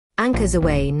Anchors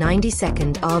Away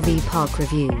 90-second RV park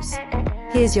reviews.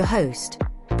 Here's your host,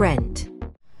 Brent.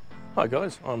 Hi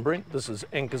guys, I'm Brent, this is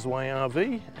Anchors Away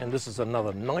RV, and this is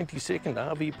another 90-second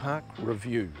RV park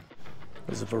review.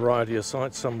 There's a variety of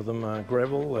sites. Some of them are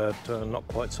gravel at not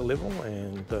quite so level,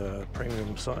 and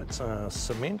premium sites are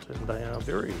cement and they are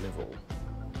very level.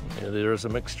 There is a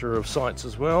mixture of sites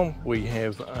as well. We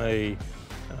have a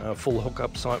full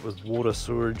hookup site with water,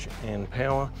 sewage and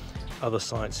power. Other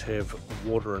sites have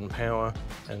water and power,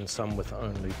 and some with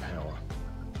only power.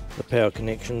 The power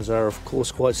connections are of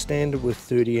course quite standard with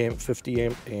 30 amp, 50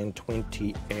 amp and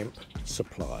 20 amp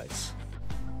supplies.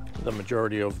 The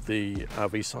majority of the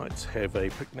RV sites have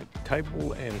a picnic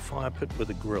table and fire pit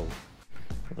with a grill.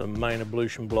 The main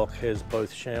ablution block has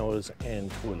both showers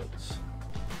and toilets.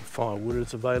 Firewood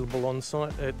is available on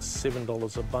site at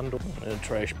 $7 a bundle. And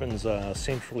trash bins are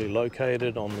centrally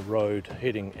located on the road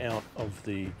heading out of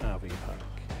the RV park.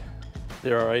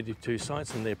 There are 82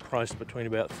 sites and they're priced between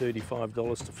about $35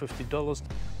 to $50.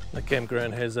 The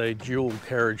campground has a dual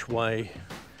carriageway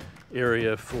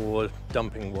area for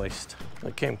dumping waste.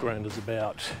 The campground is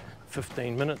about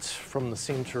 15 minutes from the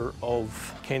centre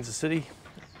of Kansas City.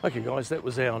 Okay guys, that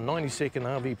was our 90-second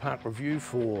RV park review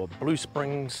for Blue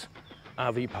Springs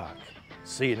RV Park.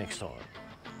 See you next time.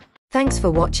 Thanks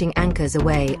for watching Anchors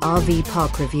Away RV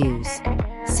park reviews.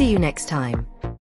 See you next time.